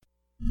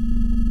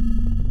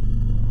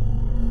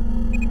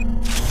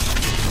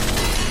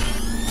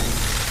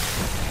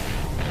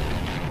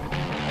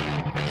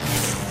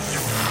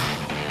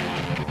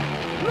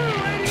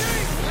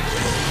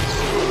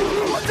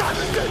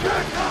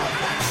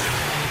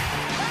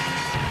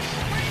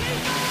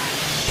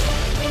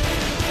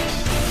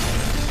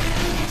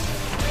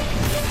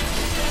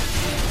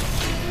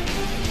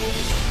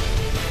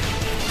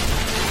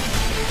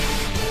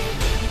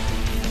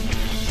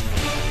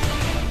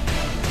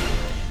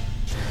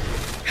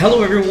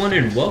Hello everyone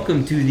and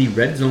welcome to the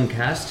Red Zone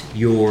Cast,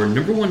 your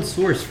number one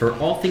source for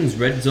all things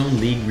Red Zone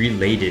League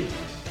related.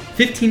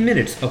 15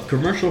 minutes of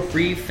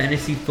commercial-free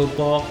fantasy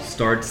football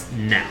starts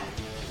now.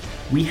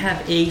 We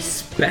have a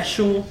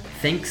special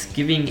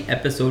Thanksgiving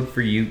episode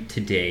for you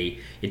today.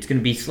 It's going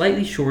to be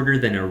slightly shorter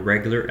than our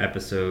regular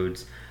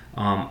episodes.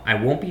 I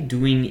won't be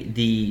doing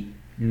the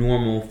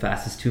normal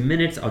fastest 2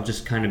 minutes. I'll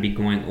just kind of be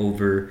going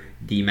over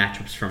the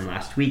matchups from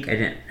last week. I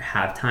didn't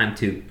have time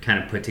to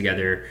kind of put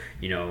together,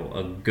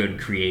 a good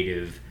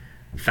creative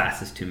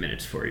fastest 2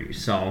 minutes for you.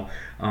 So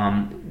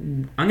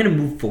I'm going to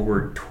move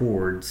forward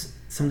towards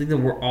something that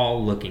we're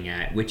all looking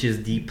at, which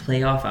is the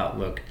playoff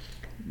outlook.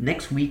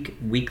 Next week,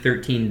 week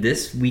 13,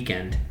 this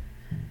weekend,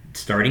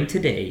 starting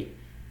today,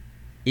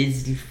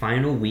 is the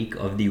final week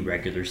of the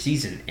regular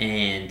season.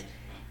 And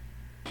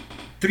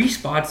 3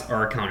 spots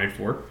are accounted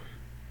for.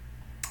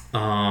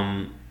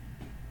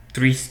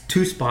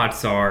 Two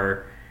spots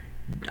are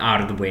out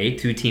of the way.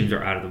 2 teams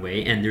are out of the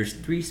way, and there's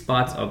 3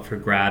 spots up for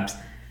grabs.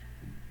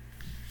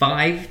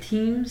 5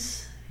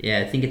 teams? Yeah,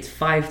 I think it's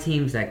 5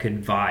 teams that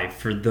could vie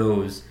for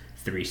those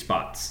 3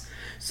 spots.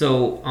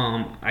 So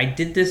I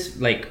did this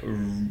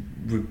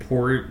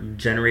report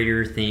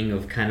generator thing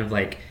of kind of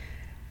like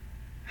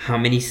how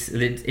many.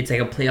 It's like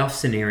a playoff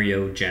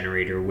scenario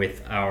generator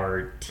with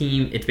our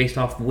team. It's based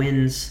off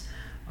wins.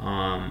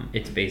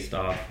 It's based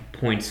off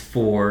points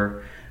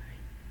for.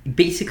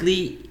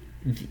 Basically,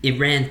 it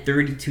ran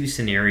 32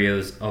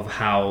 scenarios of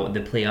how the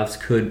playoffs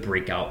could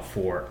break out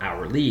for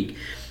our league.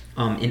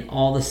 In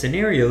all the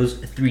scenarios,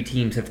 3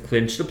 teams have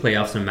clinched the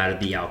playoffs no matter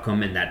the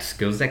outcome, and that's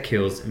Skills That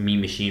Kills,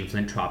 Mean Machine,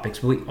 Flint Tropics,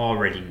 but we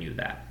already knew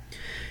that.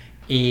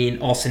 In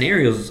all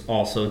scenarios,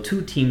 also,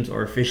 2 teams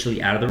are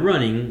officially out of the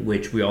running,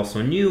 which we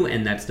also knew,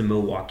 and that's the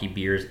Milwaukee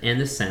Bears and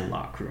the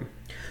Sandlot Crew.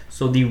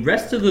 So the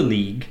rest of the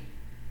league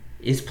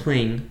is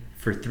playing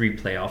for 3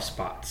 playoff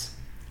spots.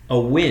 A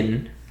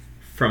win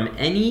from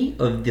any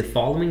of the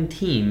following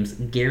teams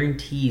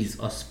guarantees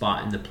a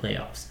spot in the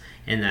playoffs,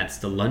 and that's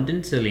the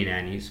London Silly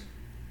Nannies,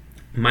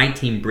 my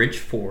team Bridge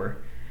 4,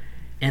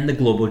 and the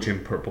Global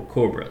Gym Purple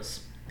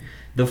Cobras.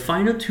 The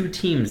final 2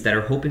 teams that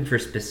are hoping for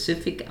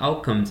specific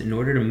outcomes in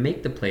order to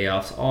make the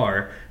playoffs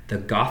are the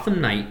Gotham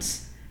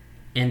Knights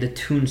and the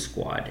Toon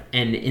Squad.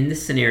 And in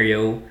this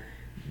scenario,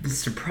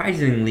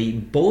 surprisingly,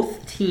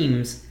 both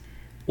teams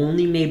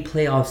only made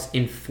playoffs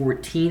in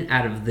 14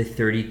 out of the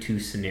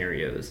 32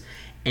 scenarios.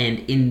 And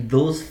in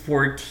those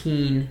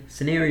 14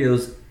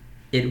 scenarios,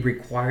 it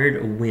required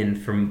a win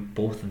from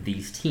both of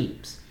these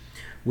teams,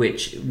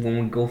 which when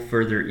we go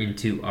further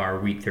into our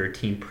Week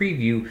 13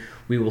 preview,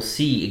 we will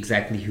see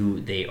exactly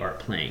who they are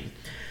playing.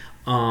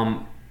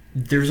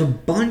 There's a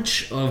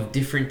bunch of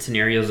different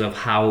scenarios of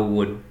how it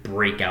would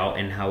break out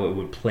and how it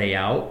would play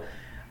out,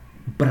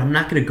 but I'm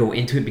not going to go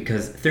into it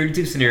because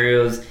 32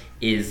 scenarios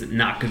is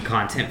not good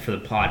content for the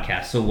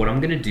podcast. So what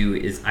I'm going to do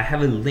is I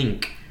have a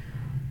link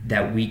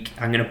that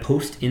I'm going to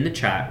post in the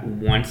chat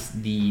once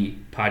the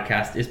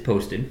podcast is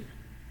posted.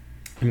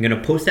 I'm going to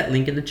post that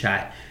link in the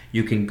chat.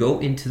 You can go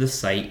into the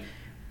site,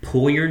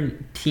 pull your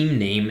team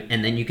name,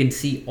 and then you can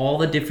see all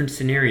the different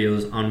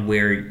scenarios on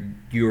where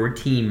your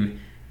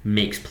team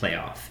makes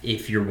playoff.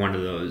 If you're one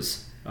of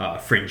those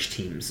fringe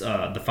teams,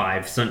 the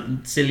 5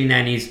 Silly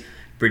Nannies,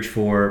 Bridge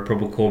 4,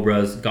 Purple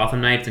Cobras,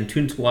 Gotham Knights, and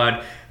Toon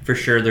Squad, for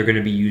sure they're going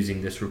to be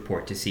using this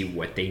report to see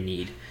what they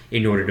need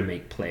in order to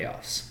make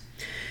playoffs.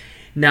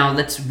 Now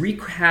let's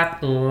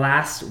recap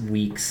last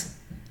week's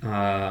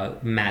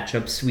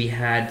matchups. We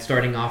had,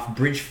 starting off,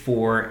 Bridge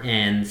 4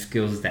 and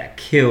Skills That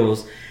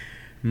Kills.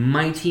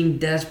 My team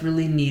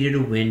desperately needed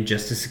a win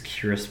just to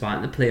secure a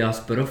spot in the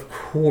playoffs, but of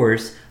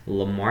course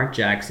Lamar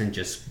Jackson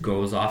just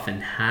goes off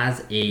and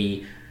has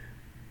a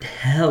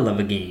hell of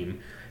a game.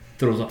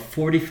 Throws up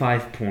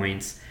 45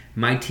 points.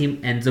 My team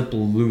ends up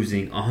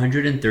losing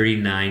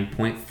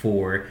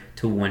 139.4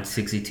 to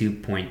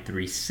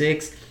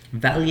 162.36.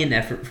 Valiant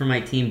effort for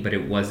my team, but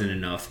it wasn't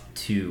enough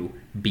to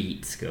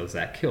beat Skills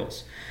That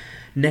Kills.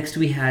 Next,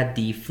 we had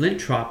the Flint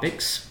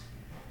Tropics,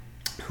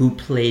 who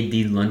played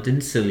the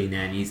London Silly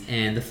Nannies,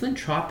 and the Flint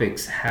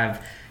Tropics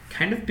have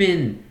kind of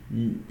been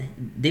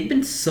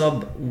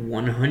sub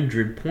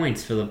 100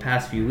 points for the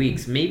past few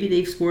weeks. Maybe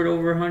they've scored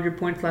over 100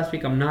 points last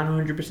week. I'm not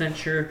 100%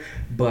 sure,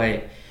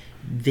 but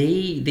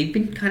they've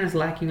been kind of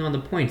lacking on the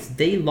points.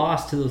 They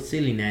lost to the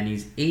Silly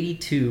Nannies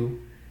 82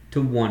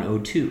 to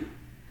 102.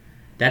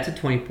 That's a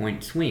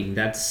 20-point swing.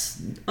 That's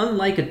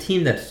unlike a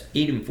team that's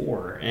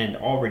 8-4 and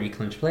already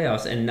clinched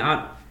playoffs, and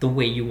not the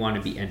way you want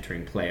to be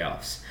entering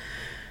playoffs.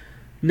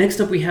 Next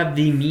up, we have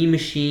the Mean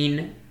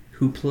Machine,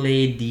 who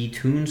played the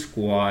Toon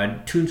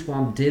Squad. Toon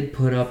Squad did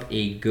put up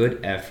a good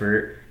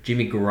effort.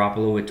 Jimmy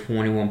Garoppolo with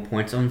 21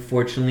 points.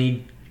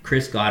 Unfortunately,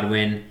 Chris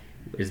Godwin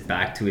is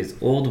back to his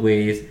old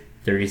ways,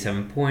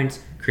 37 points.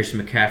 Christian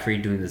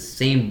McCaffrey doing the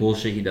same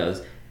bullshit he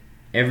does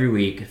every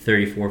week,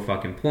 34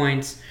 fucking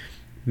points.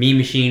 Mean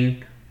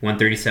Machine,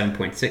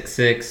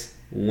 137.66,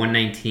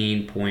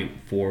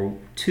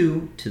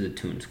 119.42 to the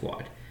Toon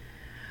Squad.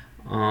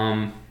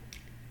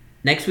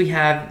 Next we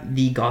have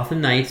the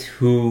Gotham Knights,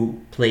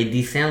 who played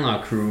the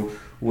Sandlot Crew,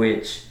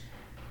 which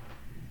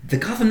the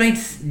Gotham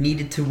Knights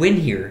needed to win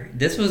here.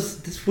 This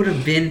would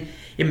have been.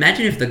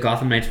 Imagine if the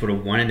Gotham Knights would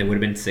have won and they would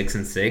have been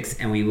 6-6,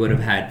 and we would have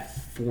had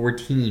 4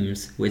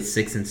 teams with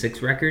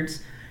 6-6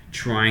 records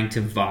trying to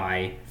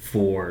vie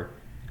for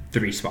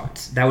 3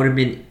 spots. That would have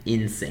been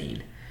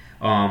insane.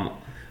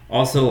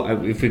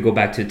 Also, if we go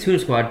back to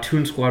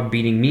Toon Squad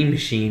beating Mean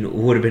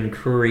Machine would have been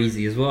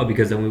crazy as well,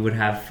 because then we would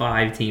have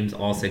 5 teams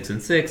all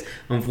 6-6.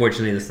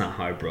 Unfortunately, that's not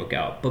how it broke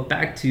out. But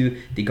back to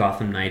the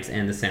Gotham Knights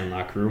and the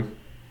Sandlot Crew.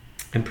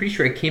 I'm pretty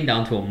sure it came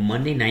down to a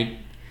Monday night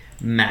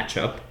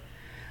matchup.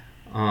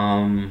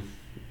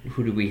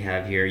 Who do we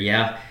have here?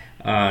 Yeah,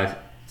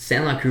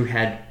 Sandlot Crew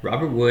had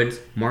Robert Woods,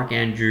 Mark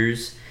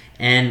Andrews,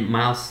 and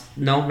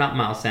not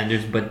Miles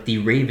Sanders, but the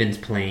Ravens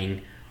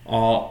playing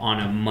all on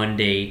a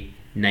Monday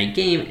night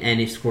game, and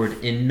it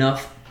scored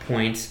enough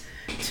points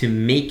to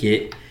make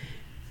it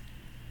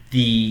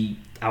the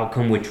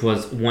outcome, which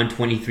was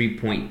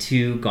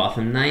 123.2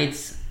 Gotham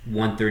Knights,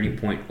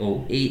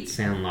 130.08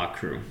 Sandlot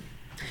Crew.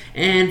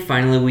 And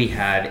finally, we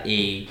had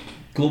a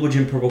Global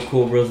Gym Purple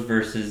Cobras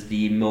versus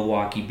the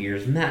Milwaukee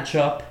Bears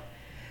matchup.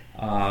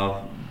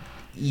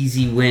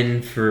 Easy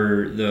win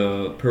for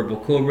the Purple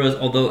Cobras,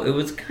 although it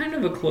was kind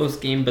of a close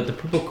game, but the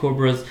Purple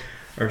Cobras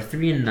are a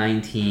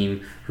 3-9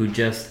 team who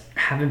just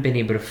haven't been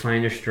able to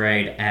find their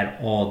stride at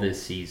all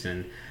this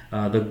season.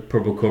 The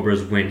Purple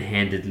Cobras win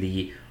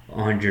handedly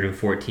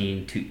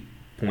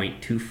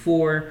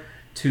 114.24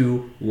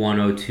 to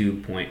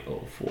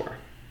 102.04.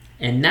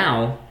 And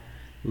now,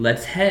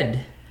 let's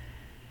head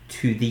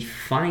to the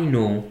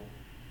final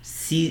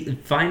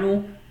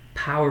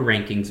power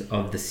rankings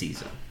of the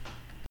season.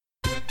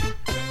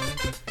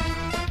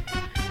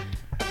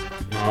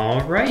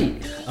 All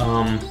right.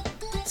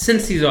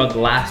 Since these are the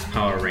last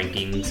power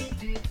rankings,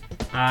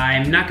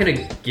 I'm not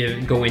gonna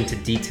go into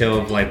detail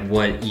of like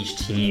what each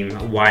team,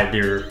 why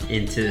they're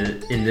in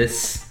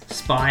this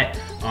spot.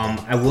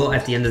 I will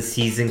at the end of the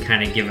season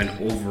kind of give an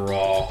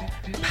overall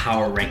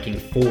power ranking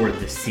for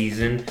the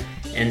season,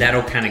 and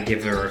that'll kind of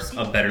give us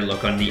a better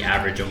look on the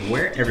average of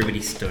where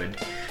everybody stood.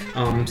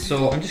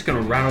 So I'm just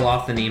going to rattle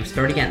off the names.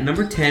 Starting at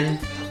number 10,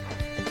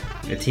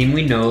 a team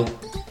we know,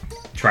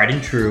 tried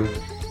and true,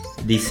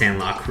 the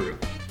Sandlot Crew.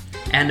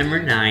 At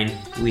number 9,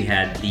 we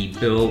had the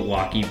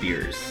Milwaukee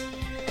Bears.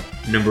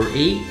 Number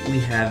 8, we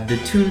have the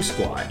Toon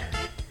Squad.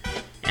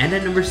 And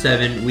at number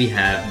 7, we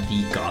have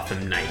the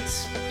Gotham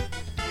Knights.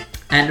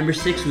 At number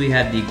 6, we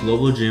have the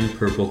Global Gym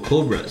Purple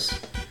Cobras.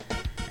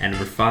 At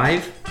number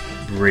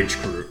 5, Bridge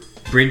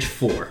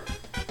 4.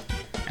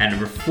 At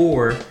number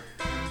 4,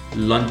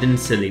 London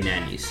Silly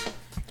Nannies.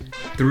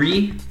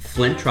 3,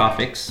 Flint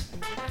Tropics.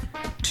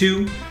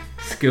 2,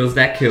 Skills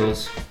That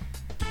Kills.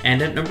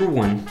 And at number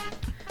 1,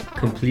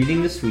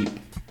 completing the sweep,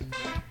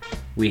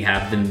 we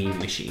have the Mean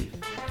Machine.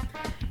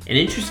 And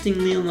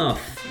interestingly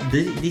enough,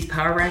 these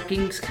power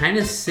rankings kind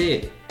of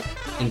sit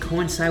and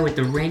coincide with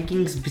the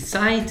rankings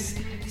besides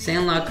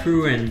Sandlot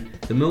Crew and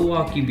the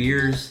Milwaukee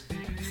Bears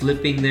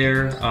flipping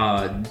there.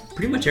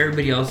 Pretty much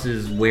everybody else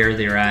is where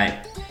they're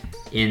at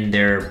in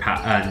their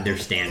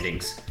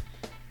standings.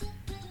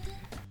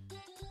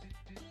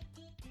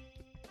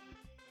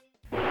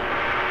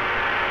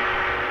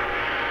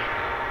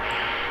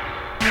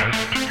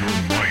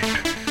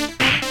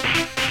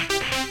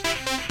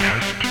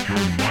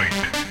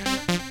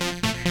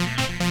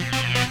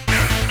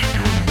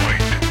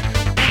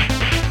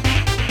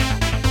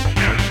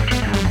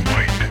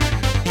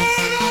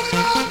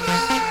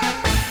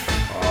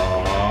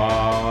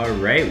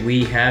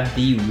 We have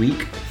the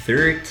Week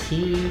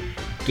 13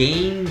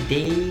 Game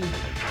Day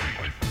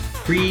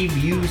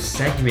Preview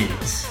segment.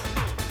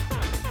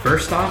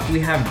 First off, we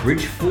have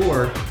Bridge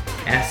 4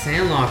 at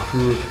Sandlot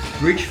Crew.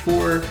 Bridge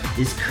 4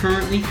 is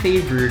currently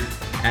favored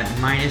at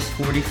minus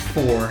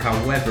 44.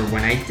 However,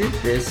 when I did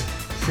this,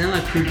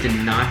 Sandlot Crew did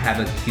not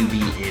have a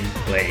QB in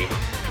play.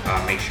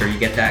 Make sure you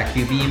get that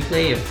QB in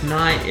play. If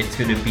not, it's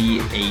going to be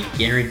a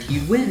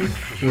guaranteed win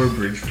for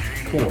Bridge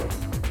 4.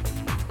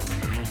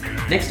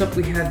 Next up,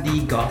 we have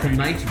the Gotham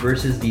Knights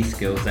versus the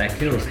Skills That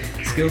Kills.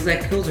 Skills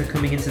That Kills are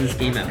coming into this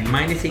game at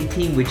minus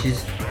 18, which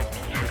is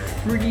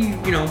pretty,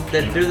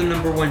 that they're the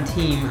number 1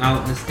 team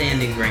out in the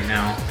standings right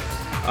now.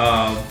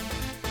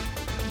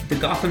 The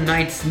Gotham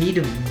Knights need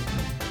to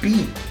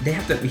they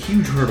have a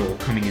huge hurdle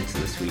coming into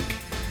this week.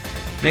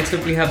 Next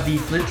up, we have the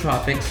Flint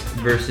Tropics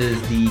versus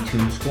the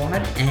Toon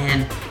Squad,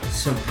 and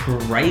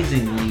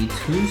surprisingly,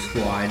 Toon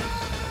Squad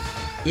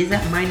is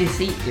at minus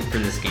 8 for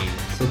this game,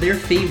 so they're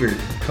favored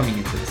coming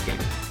into this game.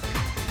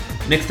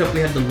 Next up, we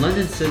have the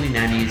London Silly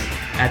Nannies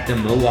at the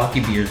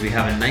Milwaukee Bears. We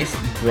have a nice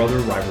brother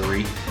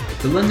rivalry.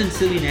 The London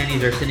Silly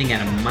Nannies are sitting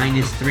at a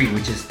minus 3,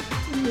 which is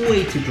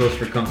way too close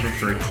for comfort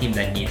for a team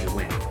that needs a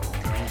win.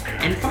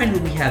 And finally,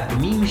 we have the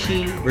Mean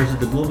Machine versus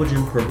the Global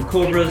Gym Purple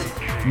Cobras.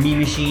 Mean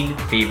Machine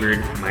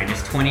favored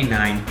minus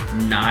 29.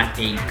 Not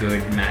a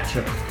good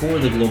matchup for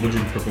the Global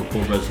Gym Purple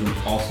Cobras, who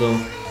also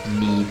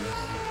need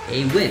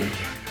a win.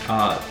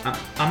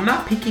 I'm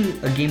not picking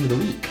a game of the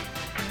week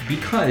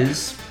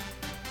because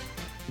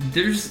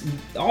there's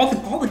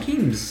all the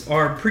games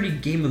are pretty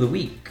game of the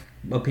week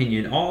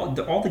opinion, all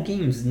the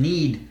games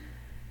need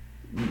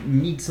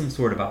some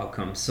sort of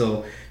outcome.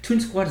 So Toon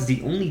Squad is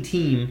the only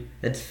team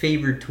that's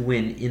favored to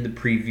win in the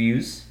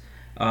previews.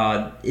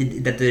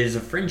 That there's a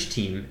French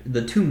team.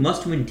 The two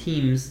must-win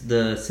teams,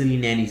 the Silly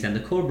Nannies and the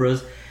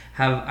Cobras,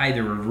 have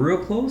either a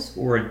real close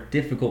or a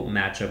difficult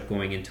matchup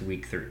going into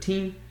Week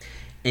 13.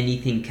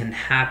 Anything can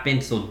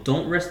happen, so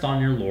don't rest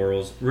on your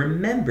laurels.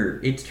 Remember,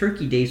 it's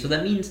Turkey Day, so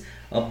that means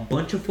a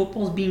bunch of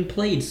football is being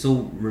played.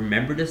 So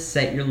remember to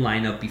set your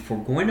lineup before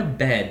going to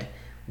bed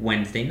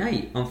Wednesday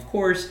night. Of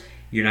course,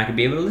 you're not going to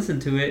be able to listen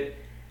to it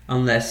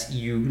unless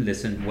you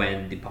listen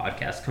when the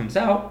podcast comes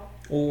out,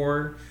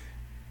 or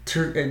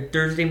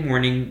Thursday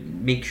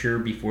morning. Make sure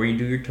before you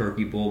do your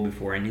Turkey Bowl,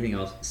 before anything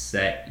else,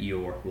 set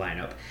your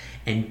lineup.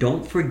 And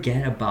don't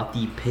forget about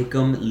the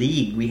Pick'em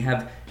League. We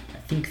have, I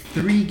think,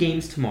 3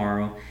 games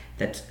tomorrow.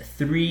 That's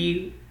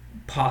 3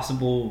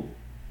 possible,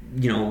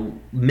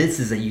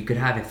 misses that you could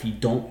have if you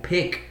don't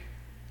pick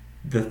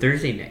the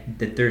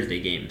Thursday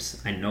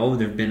games. I know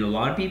there have been a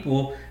lot of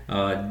people,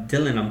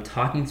 Dylan, I'm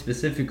talking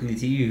specifically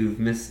to you, who've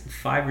missed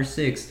 5 or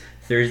 6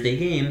 Thursday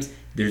games.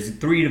 There's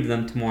 3 of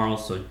them tomorrow,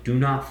 so do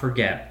not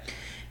forget.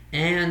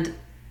 And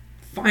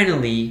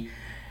finally,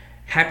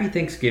 happy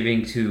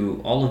Thanksgiving to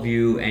all of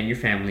you and your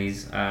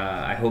families.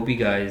 I hope you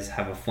guys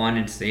have a fun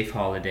and safe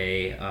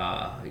holiday.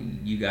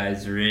 You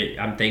guys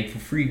I'm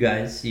thankful for you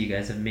guys. You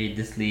guys have made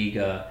this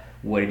league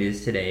what it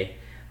is today.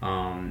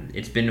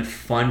 It's been a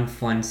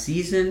fun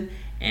season,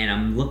 and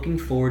I'm looking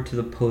forward to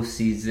the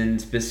postseason.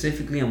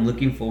 Specifically, I'm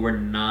looking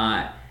forward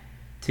not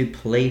to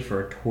play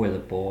for a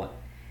toilet bowl.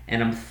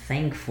 And I'm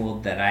thankful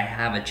that I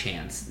have a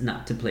chance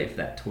not to play for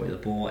that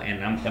toilet bowl.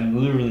 And I'm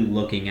literally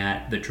looking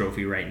at the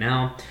trophy right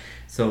now.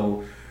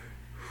 So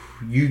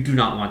you do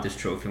not want this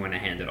trophy when I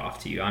hand it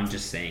off to you. I'm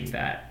just saying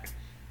that.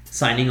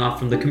 Signing off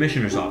from the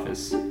commissioner's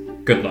office.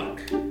 Good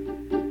luck.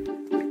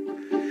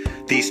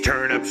 These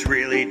turnips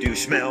really do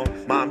smell.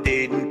 Mom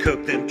didn't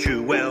cook them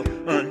too well.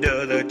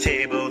 Under the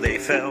table they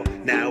fell.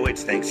 Now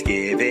it's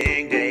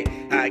Thanksgiving Day.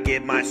 I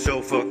give my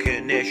sofa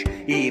knish,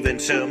 even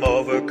some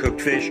overcooked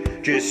fish.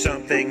 Just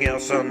something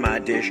else on my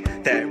dish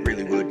that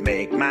really would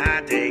make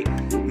my day.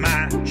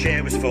 My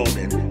chair was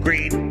folding,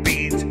 green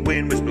beans,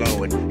 wind was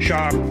blowing,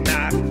 sharp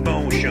knife,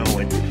 bone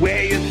showing.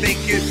 Where you think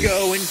you're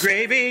going,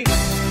 gravy?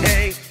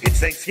 Hey, it's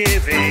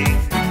Thanksgiving,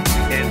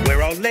 and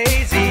we're all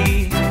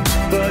lazy.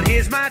 But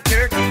here's my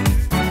turkey,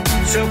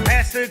 so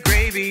pass the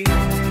gravy.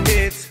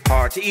 It's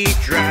hard to eat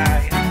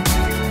dry,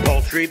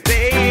 poultry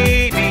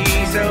baby.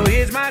 So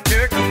here's my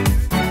turkey,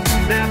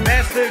 now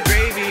pass the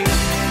gravy.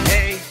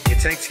 Hey,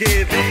 it's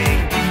Thanksgiving,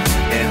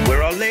 and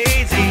we're all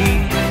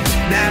lazy.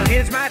 Now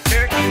here's my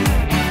turkey,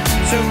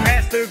 so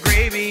pass the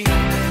gravy.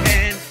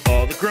 And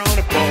all the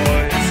grown-up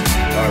boys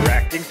are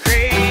acting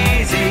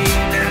crazy.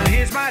 Now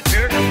here's my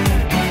turkey,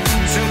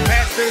 so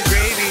pass the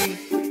gravy.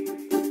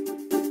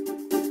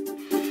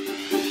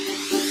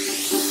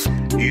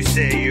 You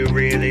say you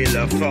really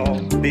love fall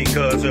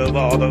because of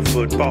all the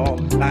football.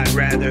 I'd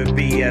rather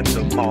be at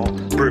the mall,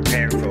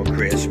 preparing for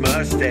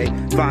Christmas Day,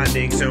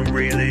 finding some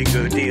really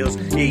good deals,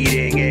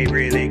 eating a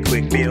really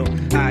quick meal.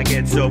 I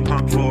get so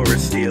pumped for a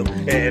steal,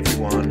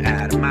 everyone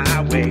out of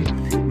my way.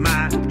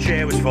 My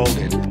chair was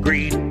folded,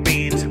 green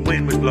beans,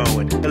 wind was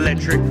blowing,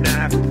 electric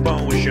knife,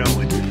 bone was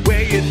showing.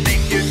 Where you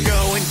think you're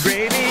going,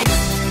 gravy?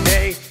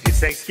 Hey, it's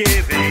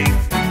Thanksgiving,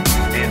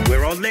 and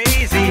we're all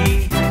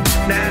lazy.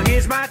 Now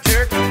here's my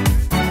turkey,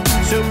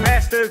 so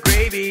pass the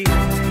gravy.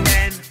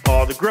 And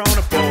all the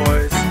grown-up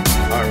boys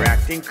are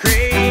acting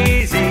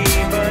crazy.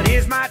 But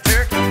here's my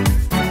turkey,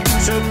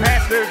 so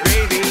pass the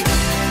gravy.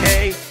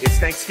 Hey, it's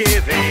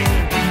Thanksgiving,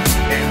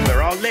 and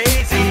we're all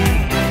lazy.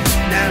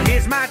 Now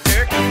here's my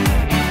turkey,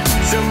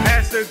 so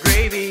pass the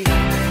gravy.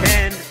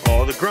 And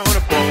all the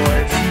grown-up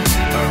boys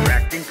are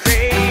acting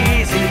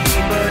crazy.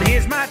 But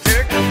here's my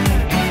turkey,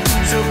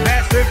 so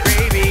pass the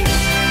gravy.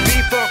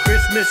 Before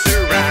Christmas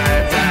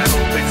arrives, I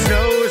hope it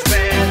snows bad.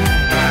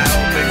 I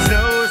hope it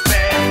snows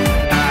bad.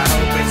 I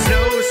hope it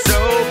snows so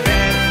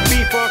bad.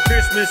 Before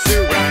Christmas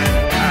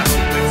arrives, I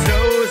hope it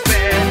snows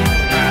bad.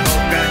 I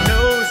hope God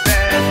knows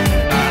that.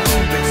 I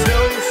hope it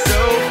snows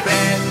so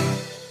bad.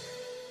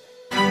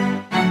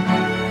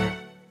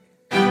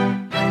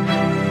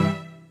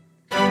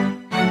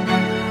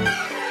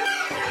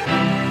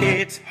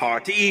 It's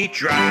hard to eat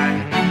dry,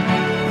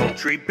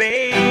 poultry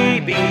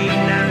baby.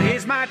 Now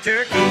here's my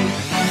turkey,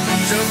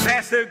 so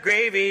pass the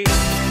gravy.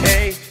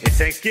 Hey, it's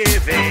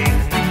Thanksgiving,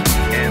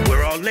 and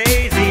we're all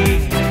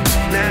lazy.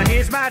 Now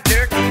here's my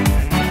turkey,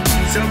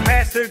 so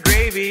pass the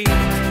gravy.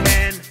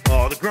 And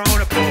all the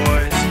grown-up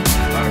boys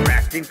are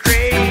acting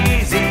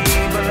crazy.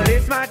 But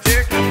it's my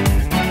turkey,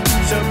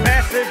 so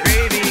pass the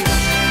gravy.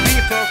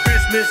 Before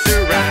Christmas